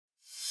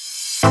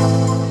Hi,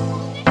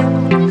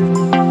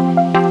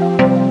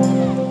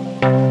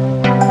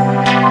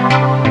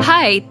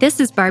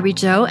 this is Barbie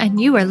Joe, and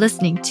you are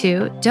listening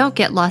to Don't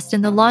Get Lost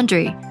in the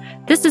Laundry.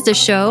 This is a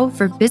show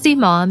for busy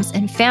moms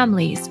and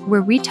families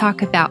where we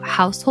talk about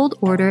household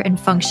order and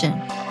function.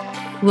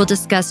 We'll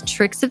discuss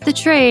tricks of the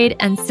trade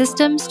and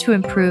systems to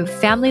improve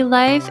family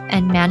life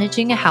and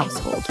managing a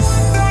household.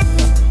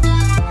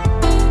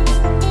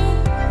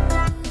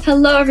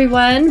 Hello,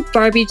 everyone.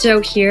 Barbie Joe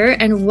here,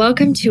 and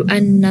welcome to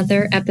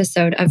another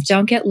episode of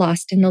Don't Get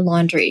Lost in the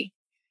Laundry.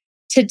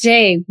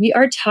 Today, we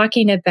are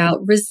talking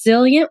about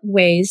resilient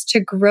ways to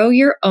grow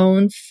your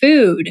own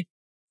food.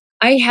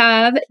 I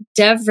have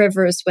Dev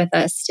Rivers with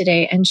us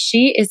today, and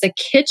she is a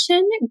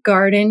kitchen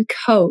garden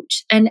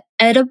coach and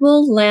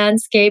edible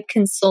landscape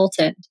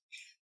consultant.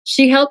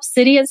 She helps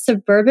city and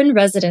suburban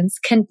residents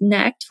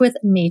connect with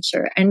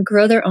nature and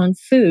grow their own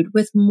food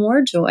with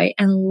more joy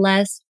and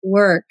less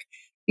work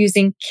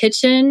using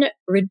kitchen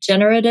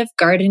regenerative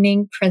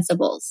gardening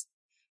principles.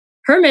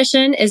 Her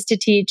mission is to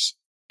teach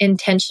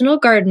intentional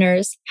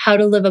gardeners how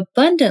to live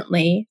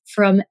abundantly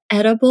from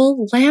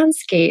edible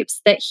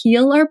landscapes that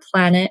heal our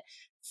planet,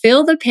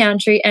 fill the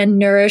pantry, and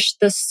nourish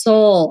the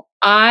soul.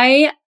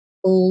 I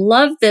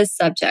love this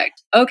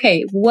subject.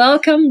 Okay,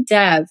 welcome,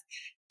 Dev.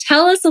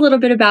 Tell us a little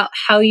bit about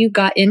how you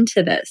got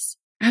into this.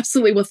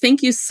 Absolutely. Well,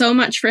 thank you so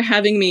much for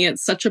having me.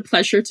 It's such a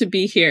pleasure to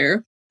be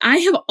here. I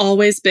have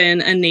always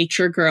been a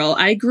nature girl.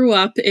 I grew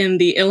up in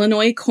the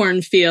Illinois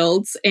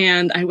cornfields,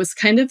 and I was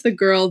kind of the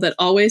girl that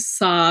always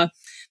saw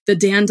the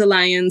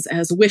dandelions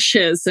as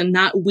wishes and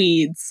not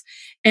weeds.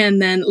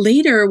 And then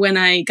later, when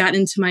I got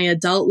into my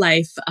adult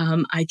life,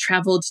 I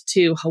traveled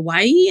to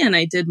Hawaii and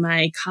I did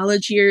my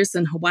college years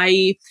in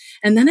Hawaii.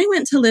 And then I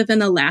went to live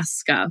in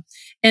Alaska.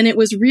 And it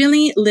was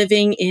really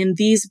living in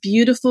these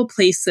beautiful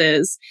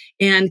places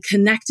and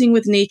connecting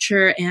with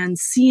nature and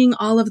seeing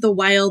all of the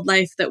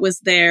wildlife that was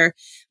there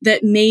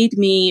that made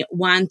me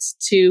want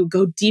to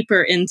go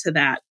deeper into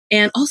that.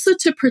 And also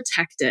to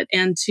protect it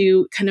and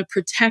to kind of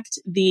protect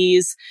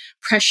these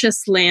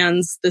precious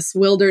lands, this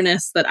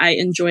wilderness that I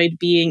enjoyed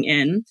being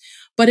in.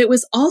 But it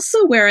was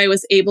also where I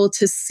was able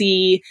to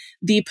see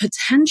the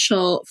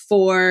potential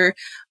for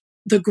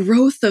the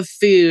growth of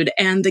food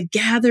and the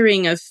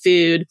gathering of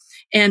food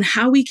and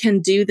how we can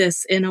do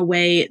this in a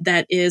way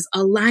that is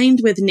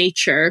aligned with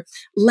nature,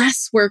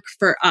 less work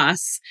for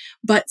us,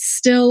 but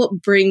still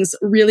brings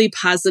really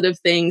positive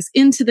things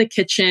into the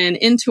kitchen,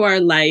 into our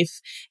life,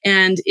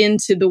 and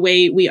into the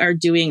way we are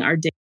doing our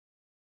day.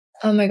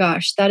 Oh my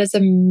gosh, that is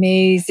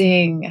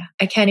amazing.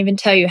 I can't even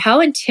tell you how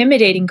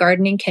intimidating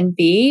gardening can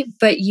be,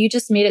 but you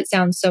just made it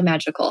sound so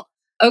magical.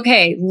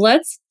 Okay,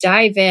 let's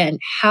dive in.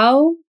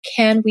 How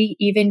can we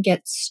even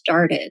get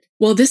started?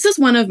 Well, this is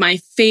one of my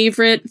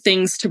favorite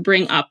things to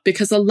bring up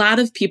because a lot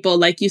of people,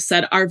 like you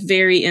said, are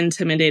very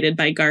intimidated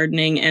by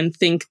gardening and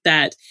think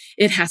that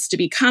it has to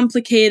be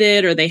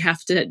complicated or they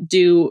have to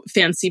do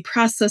fancy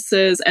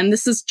processes. And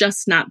this is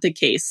just not the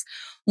case.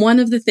 One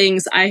of the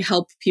things I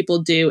help people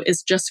do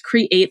is just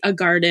create a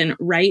garden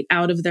right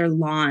out of their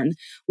lawn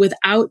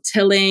without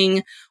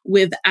tilling,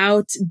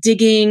 without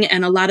digging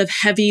and a lot of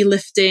heavy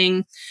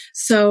lifting.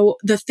 So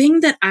the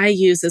thing that I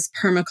use is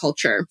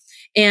permaculture.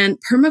 And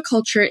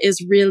permaculture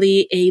is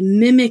really a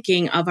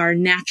mimicking of our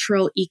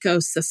natural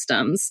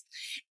ecosystems.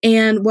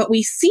 And what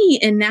we see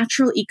in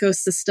natural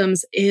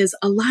ecosystems is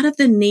a lot of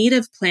the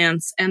native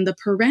plants and the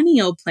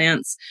perennial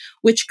plants,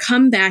 which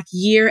come back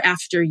year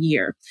after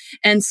year.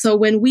 And so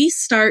when we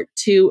start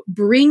to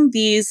bring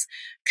these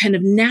kind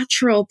of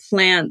natural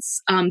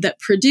plants that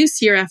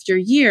produce year after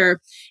year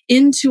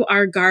into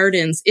our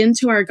gardens,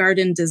 into our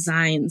garden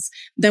designs,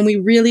 then we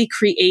really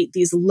create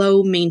these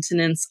low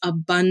maintenance,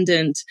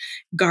 abundant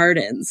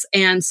gardens.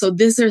 And so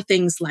these are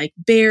things like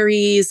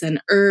berries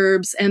and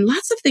herbs and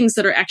lots of things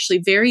that are actually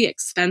very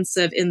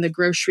expensive in the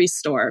grocery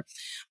store,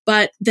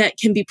 but that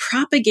can be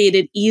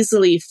propagated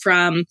easily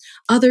from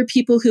other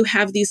people who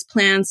have these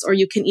plants, or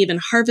you can even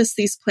harvest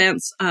these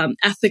plants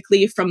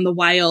ethically from the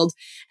wild,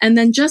 and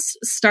then just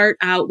start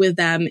out with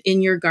them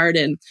in your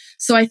garden.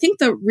 So I think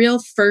the real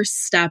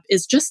first step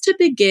is just to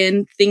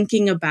begin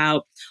thinking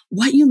about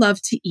what you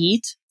love to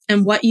eat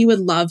and what you would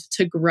love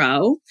to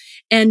grow,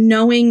 and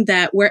knowing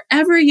that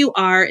wherever you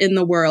are in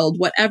the world,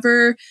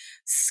 whatever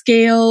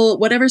scale,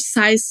 whatever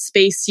size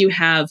space you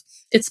have,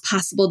 it's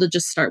possible to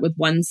just start with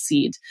one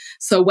seed.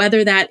 So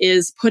whether that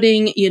is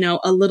putting,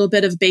 a little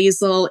bit of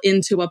basil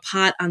into a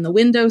pot on the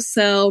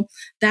windowsill,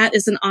 that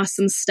is an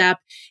awesome step.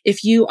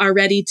 If you are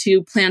ready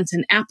to plant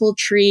an apple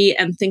tree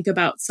and think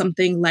about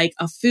something like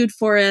a food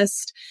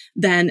forest,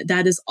 then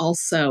that is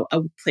also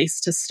a place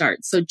to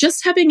start. So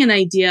just having an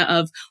idea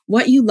of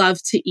what you love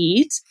to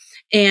eat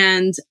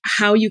and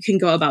how you can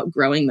go about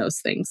growing those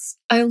things.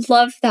 I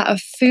love that. A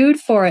food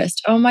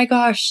forest. Oh my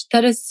gosh,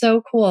 that is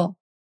so cool.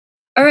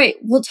 All right.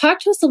 Well, talk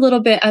to us a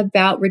little bit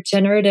about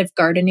regenerative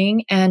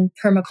gardening and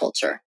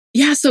permaculture.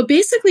 Yeah. So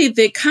basically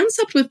the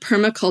concept with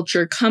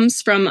permaculture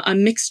comes from a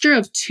mixture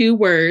of two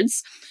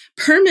words.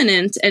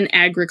 permanent and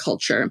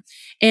agriculture.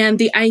 And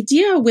the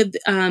idea with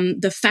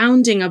the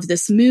founding of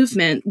this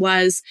movement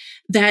was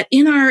that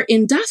in our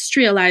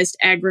industrialized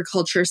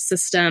agriculture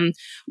system,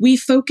 we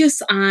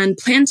focus on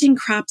planting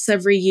crops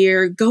every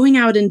year, going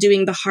out and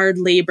doing the hard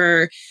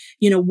labor,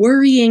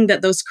 worrying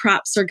that those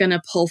crops are going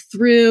to pull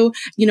through.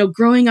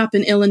 Growing up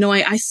in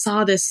Illinois, I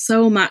saw this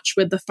so much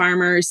with the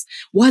farmers.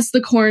 Was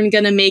the corn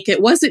going to make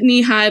it? Was it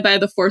knee high by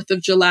the 4th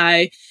of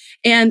July?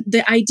 And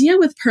the idea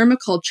with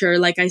permaculture,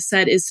 like I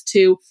said, is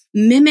to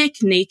mimic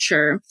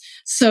nature.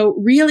 So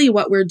really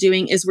what we're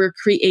doing is we're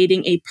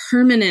creating a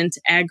permanent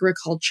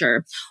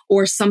agriculture,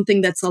 or something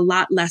that's a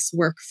lot less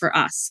work for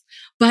us.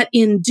 But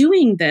in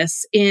doing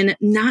this, in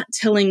not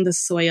tilling the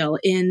soil,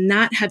 in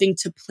not having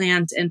to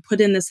plant and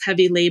put in this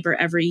heavy labor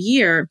every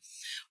year,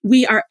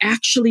 we are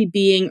actually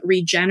being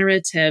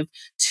regenerative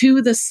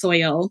to the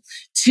soil,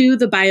 to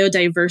the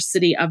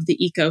biodiversity of the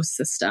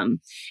ecosystem.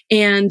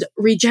 And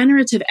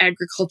regenerative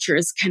agriculture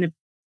is kind of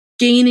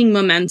gaining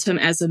momentum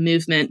as a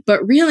movement.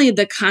 But really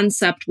the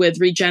concept with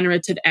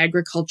regenerative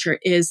agriculture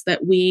is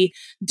that we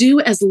do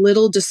as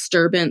little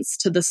disturbance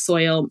to the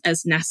soil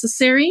as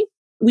necessary.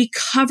 We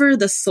cover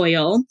the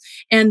soil,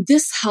 and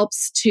this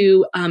helps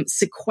to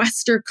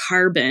sequester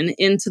carbon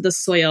into the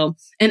soil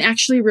and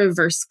actually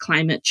reverse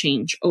climate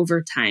change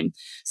over time.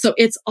 So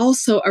it's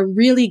also a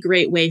really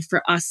great way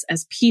for us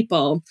as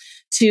people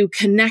to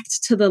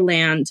connect to the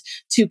land,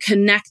 to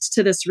connect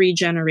to this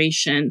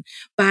regeneration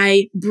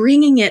by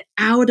bringing it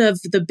out of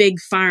the big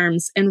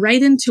farms and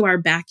right into our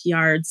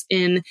backyards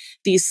in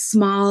these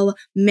small,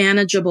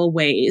 manageable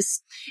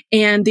ways.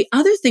 And the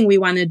other thing we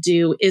want to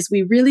do is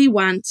we really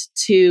want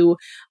to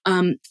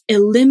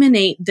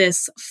eliminate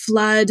this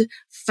flood,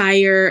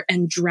 fire,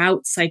 and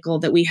drought cycle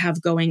that we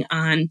have going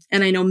on.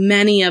 And I know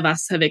many of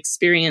us have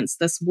experienced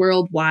this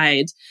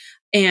worldwide.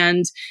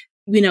 And,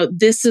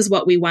 this is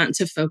what we want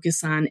to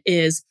focus on,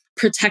 is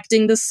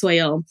protecting the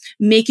soil,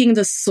 making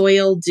the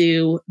soil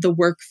do the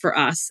work for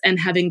us, and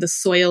having the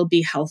soil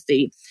be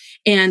healthy.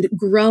 And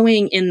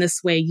growing in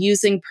this way,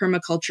 using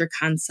permaculture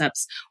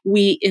concepts,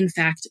 we in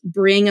fact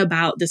bring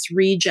about this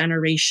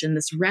regeneration,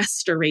 this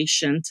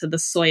restoration to the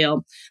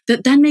soil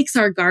that then makes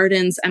our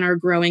gardens and our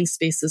growing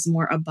spaces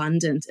more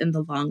abundant in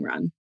the long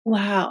run.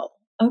 Wow.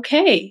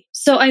 Okay.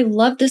 So I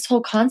love this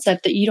whole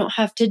concept that you don't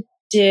have to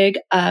dig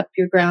up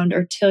your ground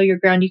or till your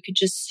ground. You could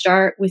just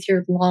start with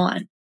your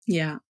lawn.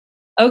 Yeah.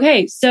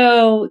 Okay.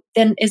 So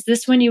then is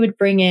this when you would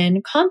bring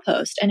in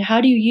compost? And how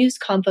do you use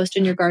compost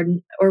in your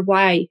garden, or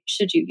why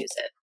should you use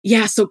it?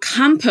 Yeah, so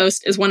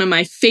compost is one of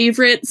my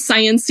favorite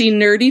sciencey,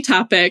 nerdy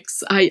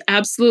topics. I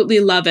absolutely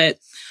love it.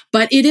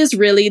 But it is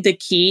really the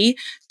key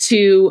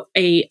to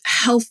a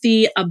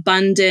healthy,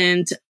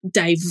 abundant,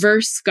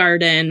 diverse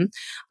garden,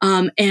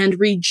 and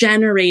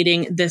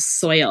regenerating this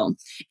soil.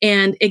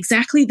 And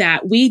exactly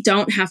that, we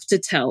don't have to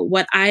till.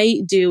 What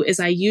I do is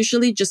I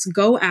usually just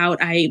go out,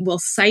 I will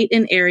site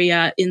an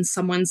area in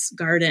someone's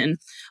garden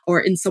or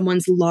in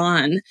someone's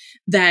lawn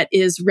that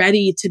is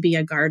ready to be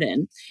a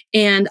garden.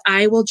 And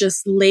I will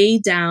just lay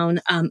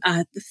down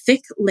a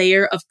thick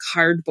layer of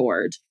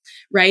cardboard,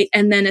 right?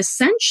 And then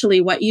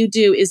essentially what you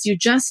do is you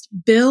just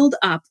build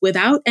up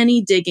without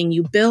any digging,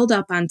 you build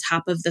up on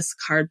top of this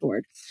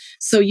cardboard.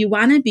 So you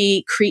want to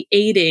be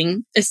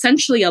creating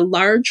essentially a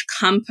large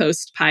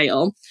compost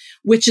pile,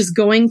 which is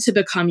going to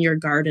become your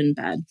garden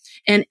bed.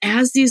 And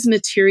as these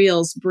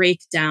materials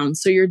break down,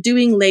 so you're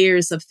doing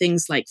layers of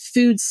things like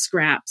food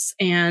scraps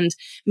and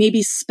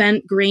maybe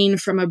spent grain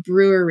from a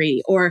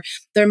brewery, or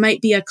there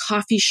might be a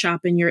coffee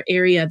shop in your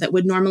area that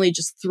would normally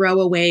just throw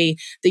away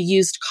the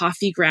used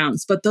coffee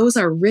grounds, but those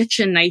are rich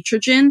in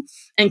nitrogen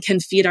and can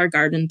feed our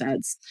garden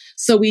beds.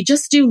 So we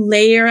just do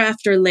layer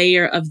after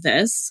layer of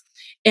this.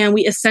 And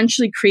we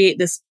essentially create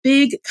this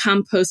big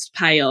compost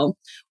pile,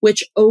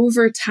 which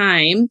over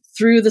time,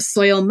 through the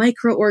soil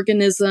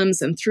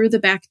microorganisms and through the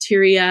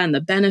bacteria and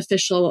the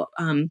beneficial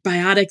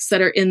biotics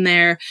that are in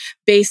there,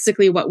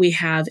 basically what we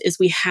have is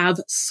we have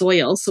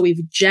soil. So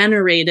we've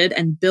generated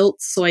and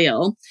built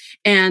soil,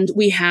 and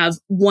we have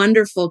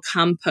wonderful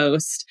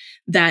compost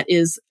that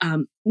is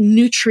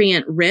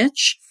nutrient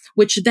rich,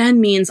 which then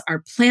means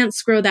our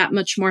plants grow that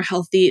much more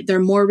healthy.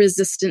 They're more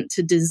resistant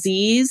to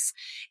disease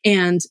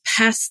and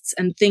pests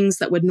and things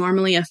that would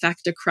normally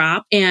affect a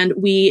crop. And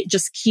we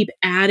just keep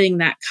adding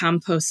that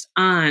compost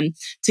on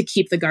to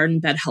keep the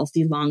garden bed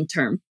healthy long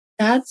term.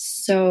 That's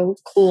so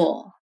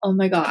cool. Oh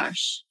my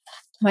gosh.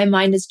 My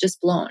mind is just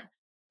blown.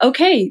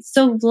 Okay,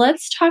 so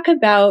let's talk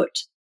about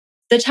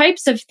the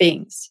types of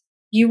things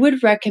you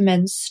would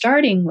recommend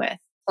starting with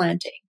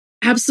planting.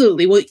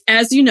 Absolutely. Well,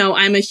 as you know,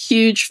 I'm a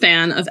huge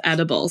fan of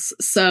edibles.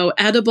 So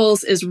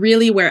edibles is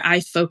really where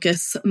I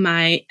focus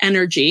my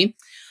energy.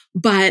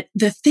 But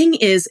the thing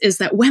is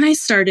that when I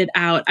started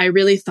out, I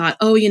really thought,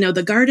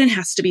 the garden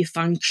has to be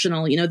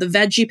functional. The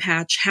veggie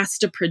patch has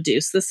to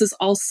produce. This is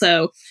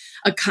also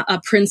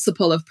a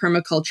principle of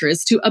permaculture,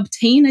 is to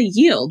obtain a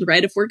yield,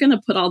 right? If we're going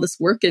to put all this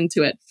work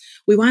into it,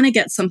 we want to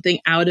get something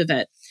out of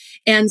it.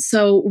 And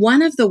so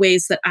one of the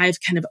ways that I've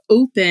kind of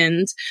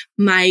opened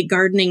my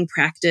gardening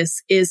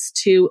practice is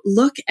to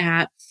look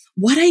at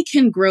what I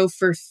can grow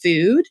for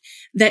food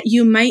that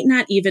you might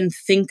not even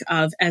think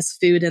of as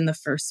food in the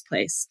first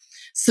place.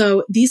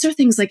 So these are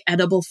things like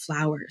edible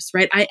flowers,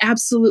 right? I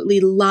absolutely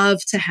love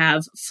to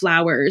have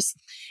flowers.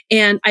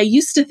 And I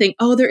used to think,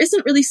 oh, there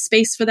isn't really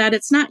space for that.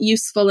 It's not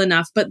useful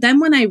enough. But then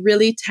when I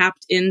really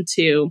tapped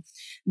into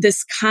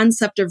this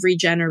concept of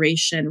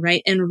regeneration,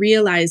 right? And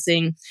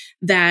realizing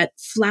that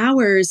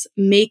flowers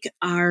make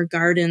our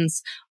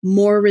gardens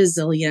more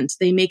resilient.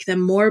 They make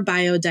them more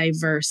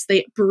biodiverse.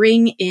 They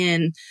bring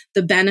in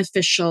the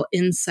beneficial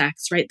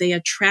insects, right? They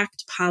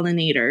attract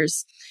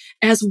pollinators,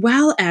 as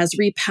well as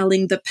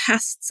repelling the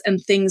pests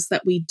and things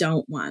that we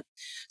don't want.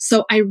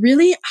 So I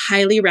really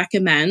highly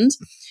recommend,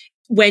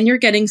 when you're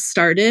getting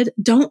started,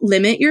 don't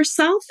limit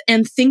yourself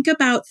and think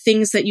about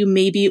things that you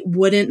maybe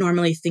wouldn't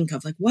normally think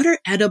of. Like, what are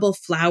edible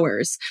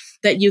flowers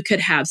that you could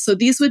have? So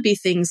these would be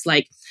things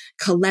like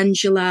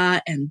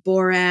calendula and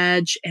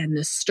borage and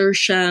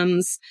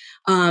nasturtiums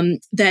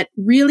that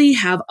really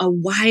have a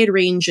wide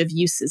range of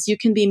uses. You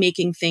can be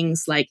making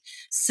things like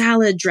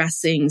salad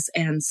dressings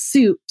and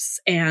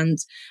soups and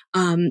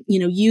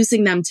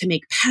using them to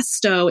make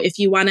pesto. If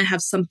you want to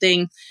have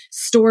something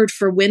stored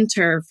for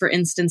winter, for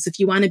instance, if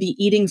you want to be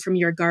eating from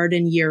your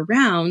garden year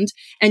round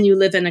and you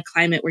live in a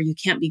climate where you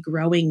can't be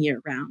growing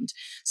year round.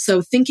 So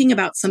thinking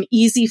about some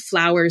easy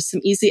flowers,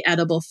 some easy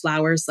edible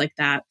flowers like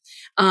that.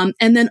 And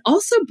then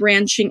also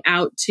branching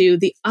out to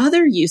the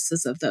other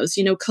uses of those.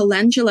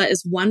 Calendula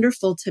is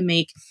wonderful to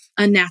make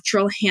a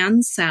natural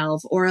hand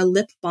salve or a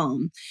lip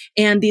balm.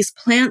 And these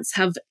plants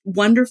have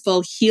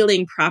wonderful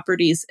healing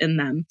properties in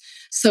them.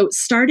 So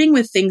starting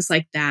with things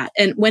like that.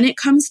 And when it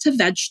comes to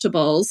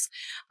vegetables,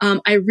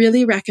 I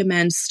really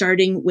recommend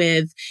starting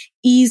with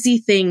easy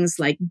things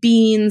like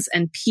beans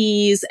and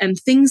peas and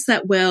things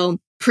that will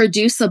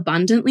produce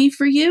abundantly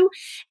for you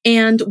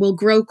and will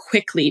grow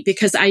quickly.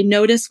 Because I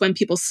notice when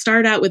people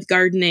start out with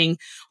gardening,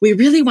 we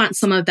really want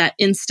some of that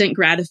instant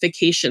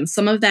gratification,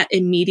 some of that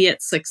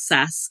immediate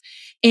success.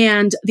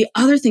 And the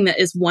other thing that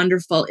is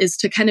wonderful is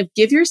to kind of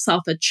give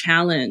yourself a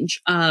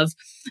challenge of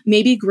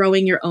maybe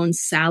growing your own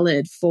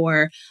salad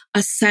for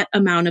a set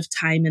amount of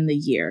time in the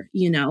year,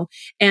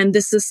 and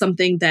this is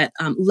something that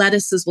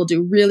lettuces will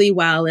do really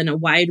well in a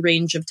wide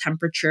range of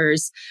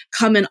temperatures,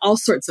 come in all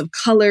sorts of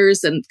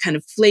colors and kind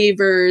of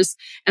flavors.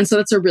 And so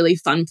it's a really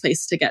fun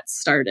place to get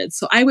started.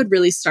 So I would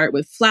really start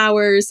with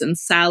flowers and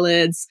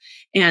salads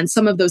and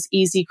some of those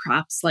easy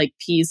crops like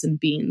peas and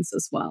beans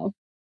as well.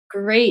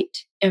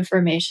 Great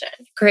information.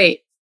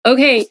 Great.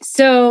 Okay,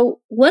 so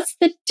what's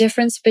the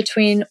difference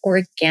between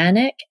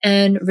organic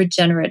and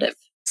regenerative?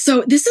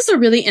 So this is a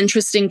really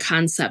interesting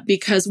concept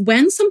because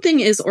when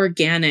something is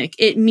organic,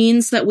 it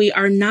means that we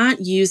are not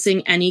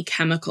using any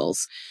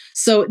chemicals.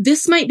 So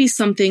this might be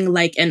something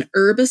like an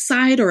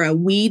herbicide or a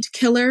weed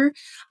killer.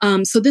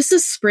 So this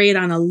is sprayed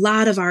on a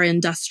lot of our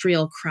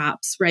industrial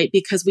crops, right?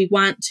 Because we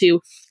want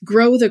to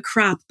grow the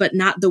crop, but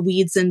not the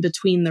weeds in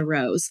between the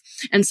rows.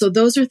 And so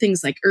those are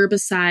things like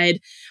herbicide,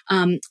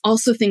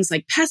 also things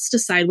like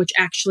pesticide, which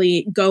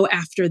actually go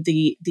after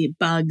the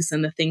bugs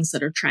and the things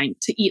that are trying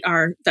to eat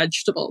our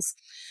vegetables.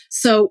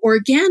 So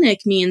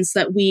organic means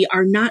that we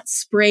are not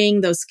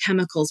spraying those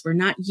chemicals. We're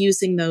not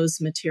using those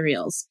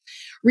materials.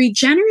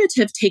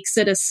 Regenerative takes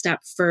it a step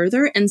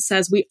further and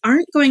says we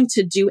aren't going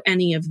to do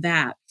any of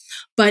that.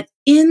 But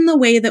in the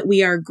way that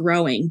we are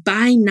growing,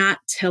 by not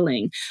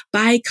tilling,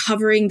 by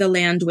covering the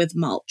land with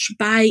mulch,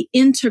 by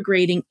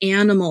integrating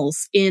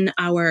animals in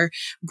our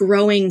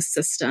growing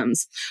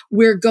systems,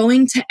 we're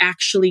going to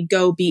actually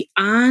go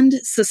beyond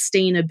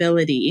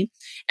sustainability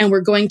and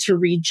we're going to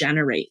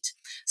regenerate.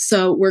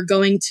 So we're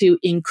going to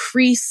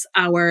increase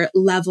our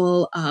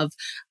level of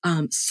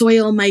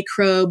soil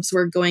microbes.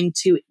 We're going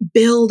to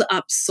build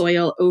up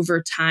soil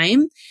over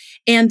time.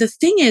 And the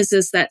thing is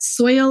that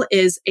soil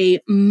is a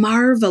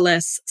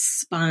marvelous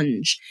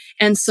sponge.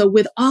 And so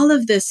with all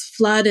of this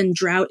flood and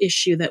drought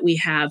issue that we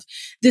have,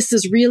 this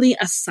is really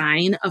a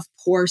sign of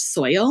poor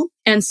soil.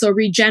 And so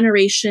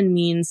regeneration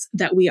means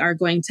that we are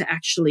going to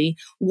actually,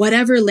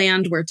 whatever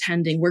land we're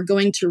tending, we're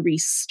going to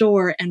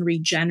restore and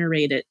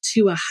regenerate it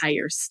to a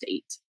higher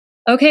state.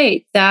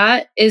 Okay,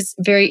 that is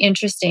very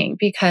interesting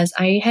because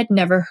I had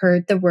never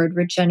heard the word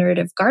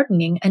regenerative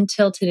gardening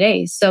until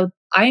today. So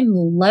I'm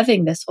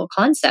loving this whole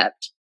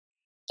concept.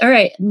 All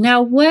right,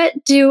 now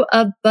what do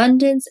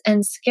abundance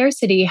and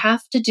scarcity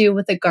have to do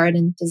with a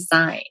garden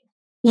design?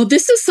 Well,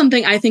 this is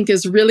something I think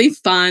is really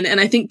fun. And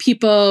I think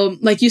people,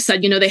 like you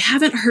said, they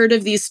haven't heard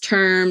of these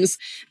terms.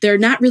 They're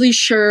not really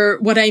sure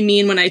what I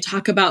mean when I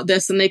talk about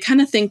this. And they kind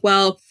of think,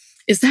 well,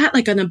 is that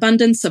like an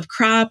abundance of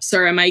crops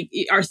or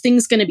are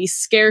things going to be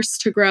scarce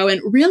to grow?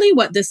 And really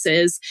what this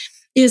is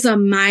a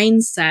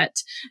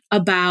mindset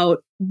about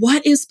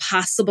what is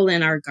possible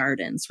in our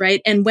gardens,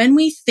 right? And when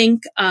we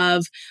think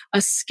of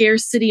a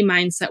scarcity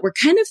mindset, we're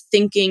kind of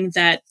thinking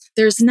that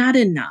there's not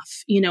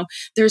enough,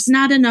 there's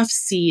not enough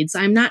seeds.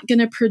 I'm not going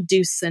to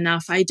produce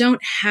enough. I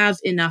don't have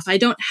enough. I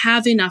don't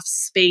have enough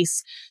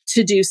space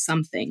to do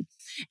something.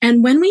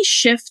 And when we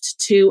shift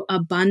to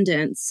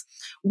abundance,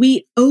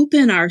 we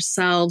open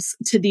ourselves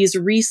to these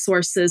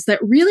resources that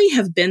really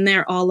have been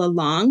there all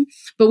along,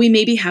 but we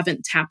maybe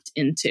haven't tapped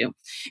into.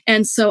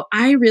 And so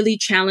I really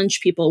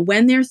challenge people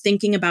when they're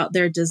thinking about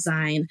their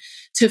design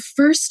to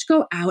first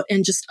go out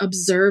and just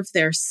observe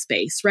their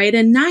space, right?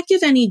 And not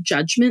give any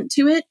judgment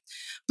to it,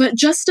 but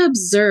just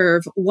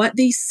observe what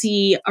they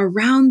see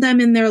around them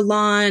in their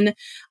lawn.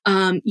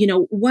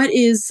 What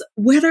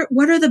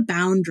are the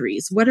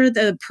boundaries? What are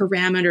the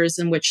parameters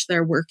in which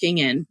they're working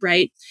in,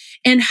 right?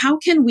 And how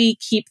can we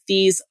keep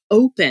these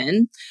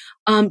open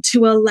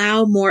to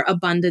allow more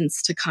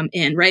abundance to come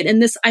in, right?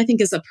 And this, I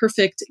think,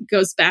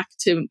 goes back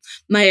to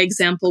my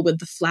example with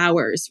the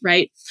flowers,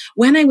 right?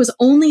 When I was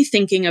only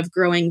thinking of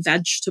growing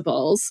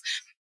vegetables,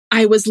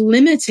 I was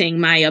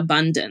limiting my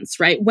abundance,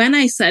 right? When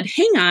I said,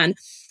 hang on,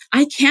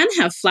 I can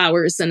have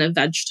flowers in a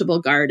vegetable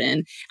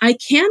garden. I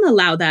can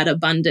allow that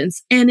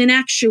abundance. And in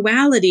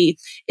actuality,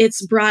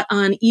 it's brought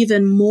on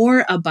even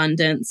more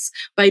abundance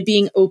by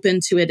being open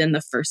to it in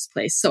the first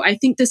place. So I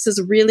think this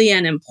is really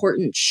an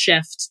important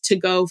shift to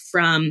go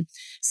from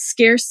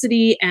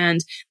scarcity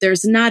and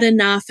there's not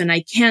enough and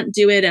I can't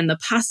do it and the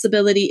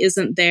possibility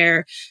isn't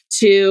there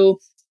to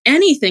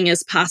anything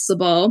is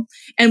possible.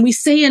 And we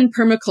say in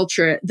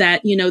permaculture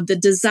that, the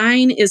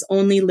design is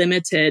only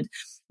limited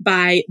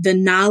by the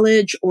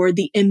knowledge or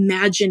the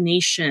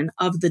imagination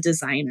of the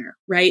designer,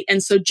 right?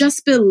 And so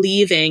just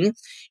believing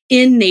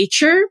in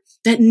nature,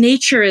 that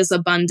nature is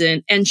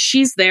abundant and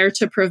she's there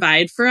to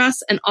provide for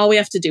us. And all we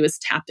have to do is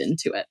tap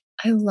into it.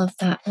 I love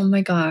that. Oh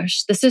my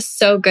gosh. This is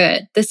so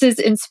good. This is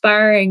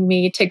inspiring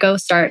me to go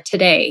start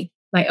today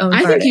my own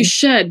garden. I think you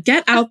should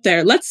get out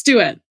there. Let's do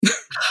it.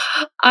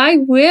 I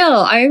will.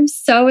 I am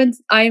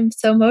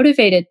so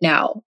motivated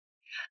now.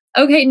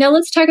 Okay, now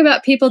let's talk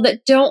about people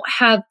that don't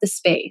have the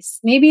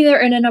space. Maybe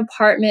they're in an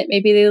apartment,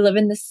 maybe they live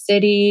in the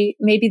city,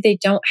 maybe they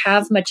don't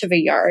have much of a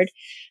yard.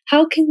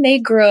 How can they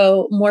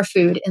grow more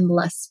food in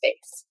less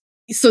space?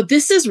 So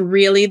this is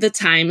really the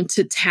time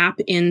to tap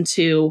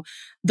into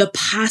the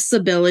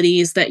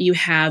possibilities that you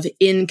have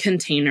in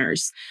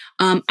containers.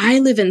 I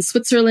live in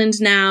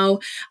Switzerland now.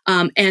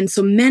 And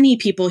so many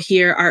people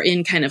here are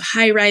in kind of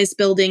high-rise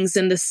buildings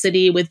in the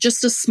city with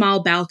just a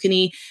small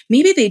balcony.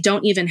 Maybe they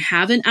don't even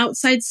have an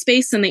outside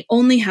space and they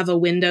only have a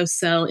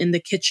windowsill in the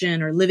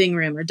kitchen or living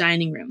room or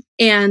dining room.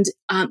 And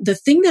the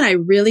thing that I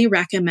really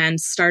recommend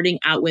starting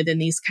out with in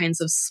these kinds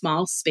of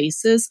small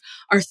spaces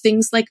are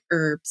things like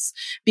herbs,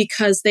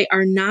 because they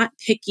are not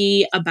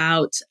picky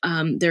about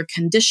their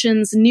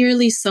conditions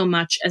nearly so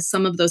much as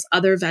some of those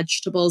other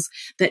vegetables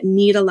that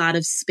need a lot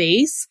of space.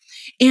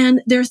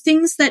 And there are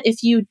things that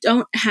if you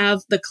don't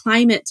have the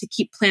climate to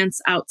keep plants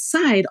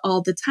outside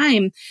all the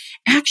time,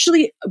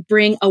 actually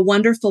bring a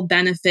wonderful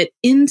benefit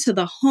into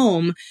the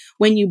home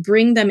when you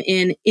bring them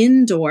in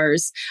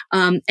indoors.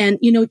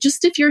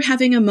 Just if you're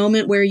having a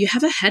moment where you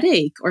have a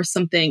headache or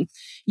something,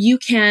 you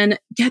can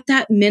get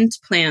that mint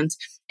plant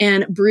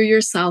and brew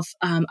yourself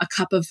a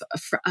cup of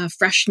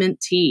fresh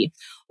mint tea.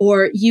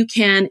 Or you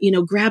can,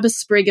 grab a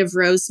sprig of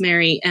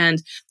rosemary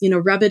and,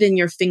 rub it in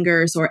your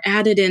fingers or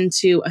add it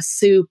into a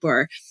soup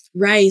or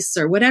rice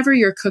or whatever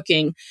you're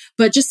cooking.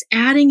 But just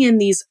adding in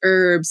these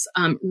herbs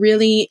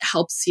really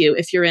helps you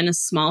if you're in a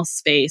small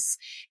space.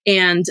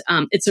 And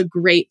it's a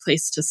great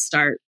place to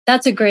start.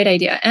 That's a great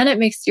idea. And it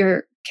makes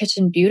your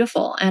kitchen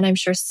beautiful and I'm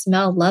sure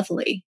smell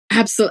lovely.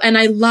 Absolutely. And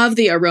I love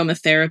the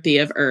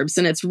aromatherapy of herbs.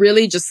 And it's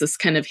really just this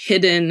kind of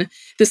hidden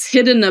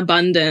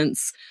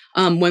abundance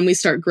when we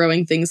start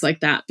growing things like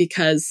that,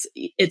 because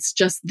it's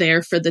just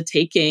there for the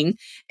taking.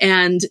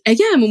 And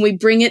again, when we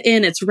bring it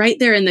in, it's right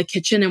there in the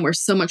kitchen and we're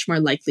so much more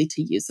likely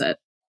to use it.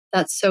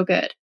 That's so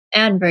good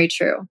and very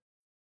true.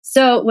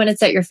 So when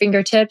it's at your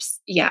fingertips,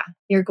 yeah,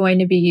 you're going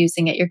to be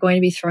using it. You're going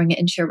to be throwing it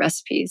into your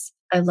recipes.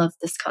 I love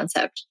this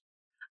concept.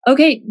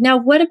 Okay, now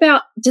what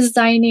about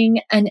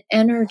designing an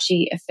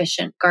energy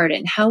efficient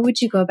garden? How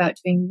would you go about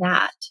doing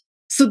that?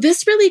 So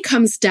this really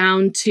comes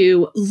down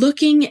to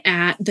looking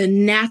at the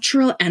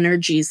natural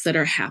energies that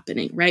are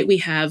happening, right? We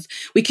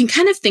can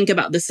kind of think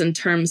about this in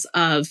terms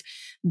of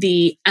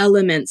the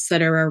elements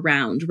that are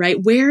around,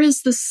 right? Where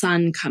is the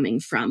sun coming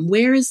from?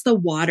 Where is the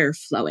water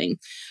flowing,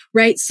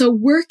 right? So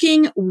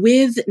working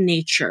with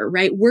nature,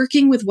 right?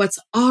 Working with what's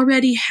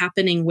already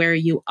happening where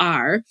you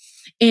are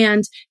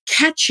and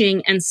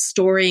catching and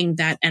storing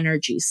that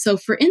energy. So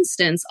for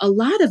instance, a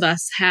lot of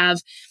us have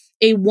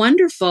a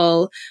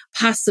wonderful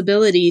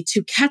possibility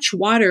to catch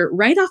water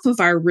right off of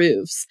our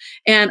roofs.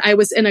 And I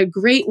was in a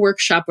great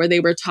workshop where they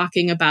were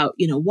talking about,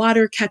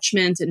 water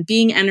catchment and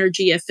being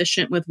energy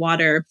efficient with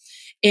water.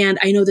 And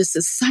I know this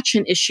is such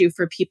an issue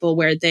for people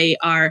where they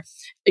are,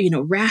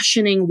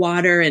 rationing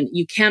water and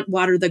you can't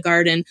water the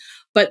garden.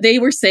 But they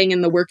were saying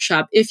in the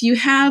workshop, if you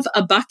have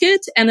a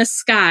bucket and a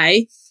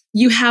sky,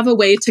 you have a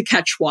way to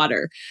catch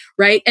water,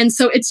 right? And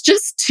so it's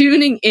just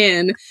tuning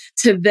in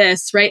to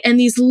this, right? And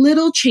these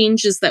little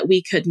changes that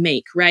we could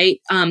make, right?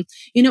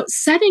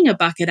 Setting a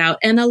bucket out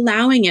and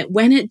allowing it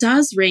when it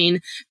does rain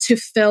to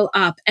fill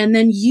up, and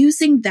then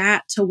using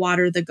that to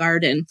water the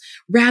garden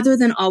rather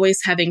than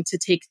always having to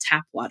take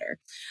tap water,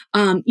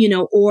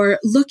 or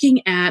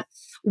looking at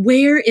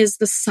where is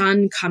the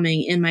sun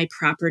coming in my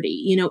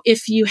property?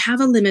 If you have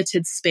a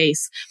limited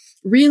space,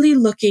 really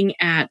looking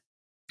at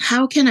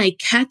how can I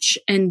catch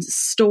and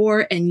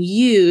store and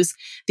use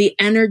the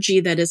energy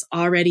that is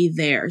already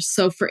there?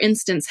 So for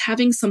instance,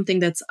 having something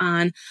that's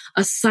on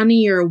a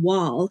sunnier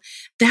wall,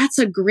 that's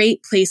a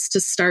great place to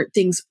start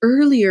things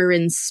earlier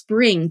in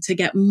spring to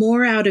get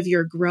more out of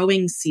your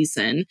growing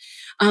season,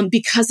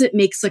 because it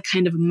makes a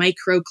kind of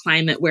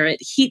microclimate where it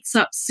heats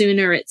up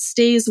sooner, it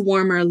stays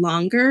warmer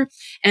longer,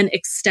 and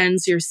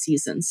extends your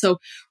season. So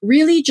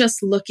really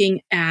just looking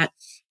at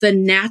the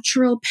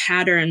natural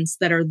patterns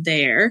that are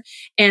there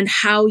and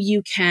how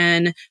you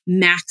can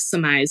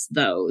maximize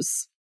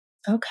those.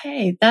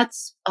 Okay,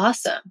 that's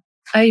awesome.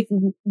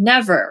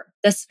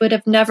 This would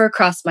have never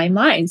crossed my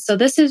mind. So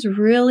this is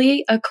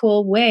really a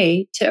cool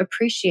way to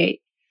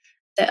appreciate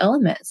the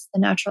elements,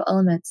 the natural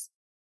elements.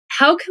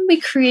 How can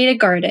we create a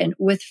garden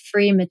with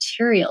free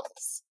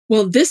materials?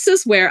 Well, this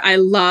is where I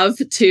love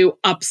to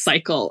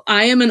upcycle.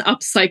 I am an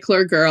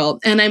upcycler girl,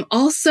 and I'm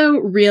also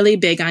really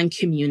big on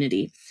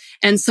community.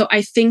 And so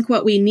I think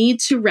what we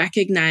need to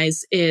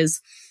recognize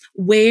is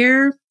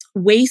where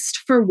waste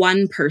for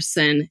one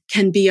person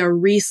can be a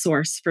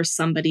resource for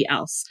somebody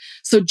else.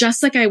 So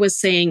just like I was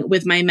saying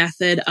with my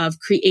method of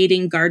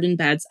creating garden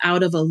beds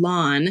out of a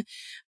lawn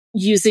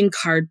using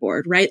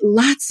cardboard, right?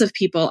 Lots of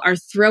people are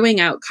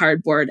throwing out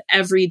cardboard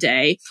every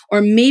day,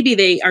 or maybe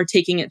they are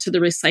taking it to the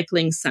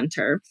recycling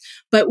center.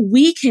 But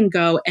we can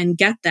go and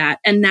get that.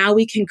 And now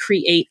we can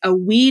create a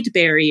weed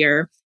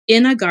barrier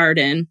in a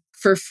garden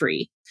for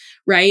free.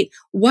 Right?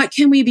 What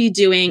can we be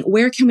doing?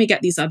 Where can we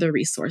get these other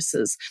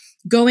resources?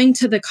 Going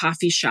to the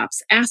coffee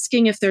shops,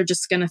 asking if they're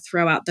just going to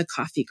throw out the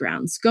coffee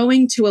grounds,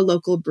 going to a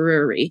local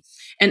brewery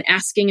and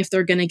asking if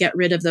they're going to get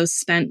rid of those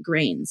spent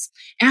grains,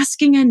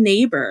 asking a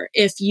neighbor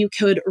if you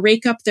could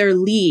rake up their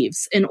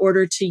leaves in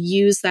order to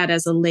use that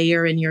as a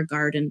layer in your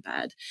garden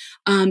bed,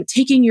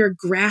 taking your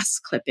grass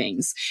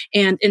clippings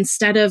and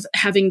instead of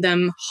having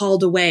them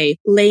hauled away,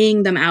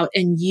 laying them out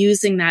and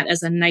using that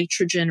as a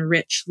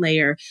nitrogen-rich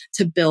layer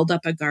to build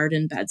up a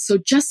garden bed. So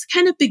just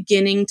kind of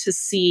beginning to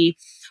see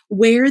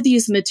where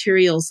these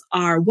materials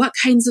are, what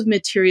kinds of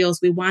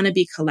materials we want to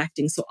be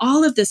collecting. So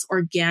all of this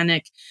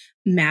organic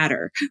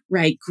matter,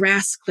 right?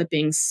 Grass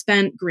clippings,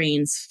 spent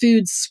grains,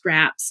 food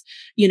scraps,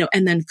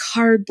 and then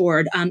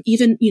cardboard,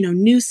 even,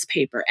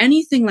 newspaper,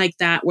 anything like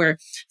that where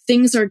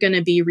things are going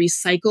to be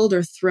recycled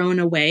or thrown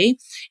away.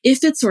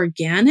 If it's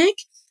organic,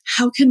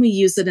 how can we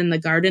use it in the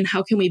garden?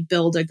 How can we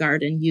build a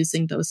garden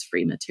using those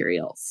free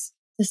materials?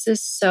 This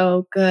is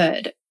so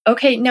good.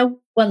 Okay, now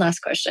one last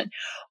question.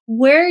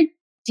 Where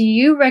do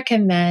you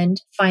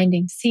recommend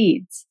finding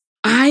seeds?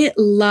 I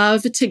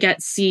love to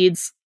get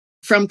seeds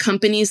from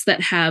companies that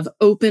have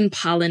open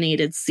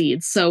pollinated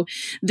seeds. So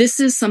this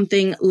is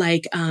something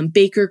like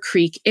Baker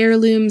Creek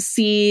Heirloom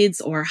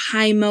Seeds or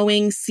High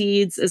Mowing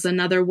Seeds is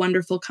another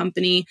wonderful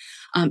company,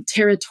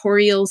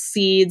 Territorial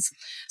Seeds.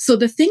 So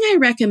the thing I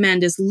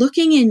recommend is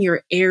looking in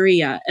your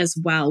area as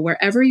well,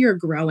 wherever you're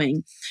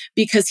growing,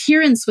 because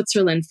here in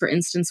Switzerland, for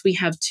instance, we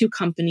have two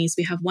companies.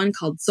 We have one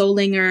called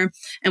Zollinger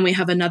and we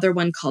have another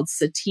one called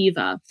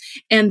Sativa.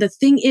 And the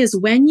thing is,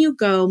 when you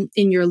go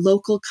in your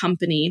local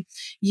company,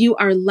 you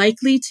are likely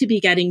to be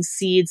getting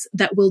seeds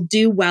that will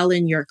do well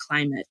in your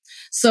climate.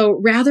 So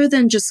rather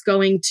than just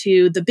going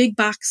to the big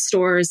box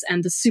stores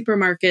and the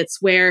supermarkets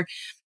where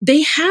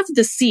they have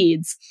the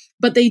seeds,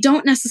 but they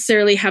don't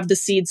necessarily have the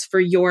seeds for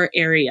your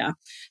area.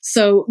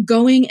 So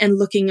going and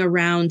looking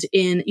around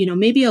in,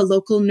 maybe a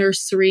local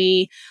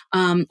nursery,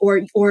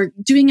 or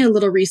doing a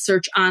little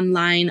research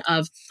online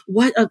of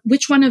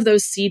which one of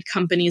those seed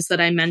companies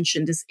that I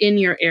mentioned is in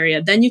your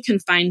area. Then you can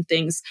find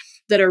things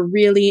that are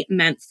really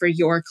meant for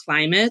your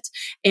climate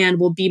and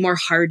will be more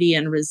hardy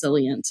and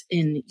resilient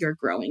in your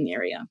growing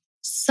area.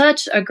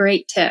 Such a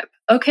great tip.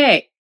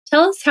 Okay,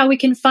 tell us how we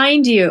can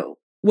find you.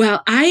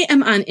 Well, I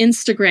am on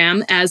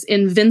Instagram as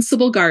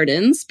Invincible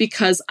Gardens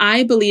because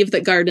I believe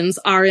that gardens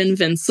are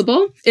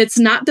invincible. It's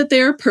not that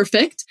they are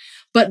perfect,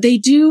 but they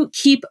do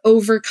keep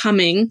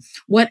overcoming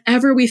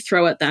whatever we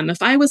throw at them.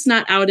 If I was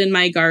not out in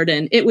my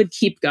garden, it would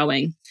keep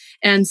going.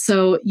 And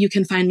so you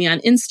can find me on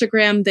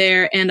Instagram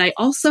there. And I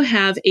also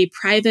have a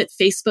private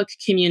Facebook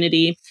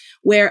community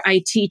where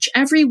I teach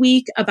every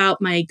week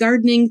about my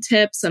gardening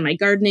tips and my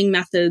gardening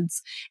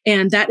methods.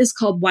 And that is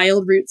called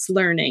Wild Roots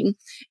Learning.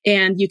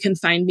 And you can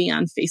find me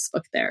on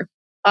Facebook there.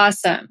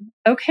 Awesome.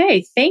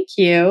 Okay. Thank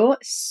you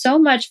so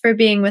much for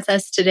being with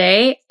us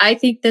today. I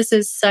think this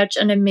is such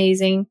an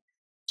amazing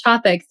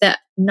topic that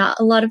not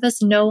a lot of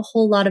us know a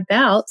whole lot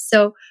about.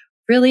 So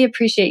really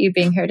appreciate you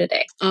being here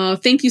today. Oh,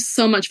 thank you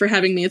so much for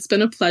having me. It's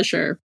been a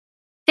pleasure.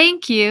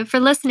 Thank you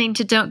for listening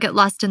to Don't Get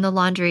Lost in the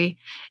Laundry.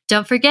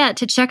 Don't forget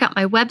to check out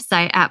my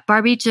website at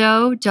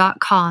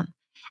barbiejo.com.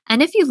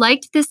 And if you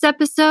liked this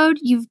episode,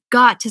 you've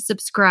got to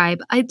subscribe.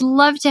 I'd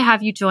love to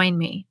have you join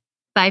me.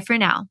 Bye for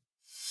now.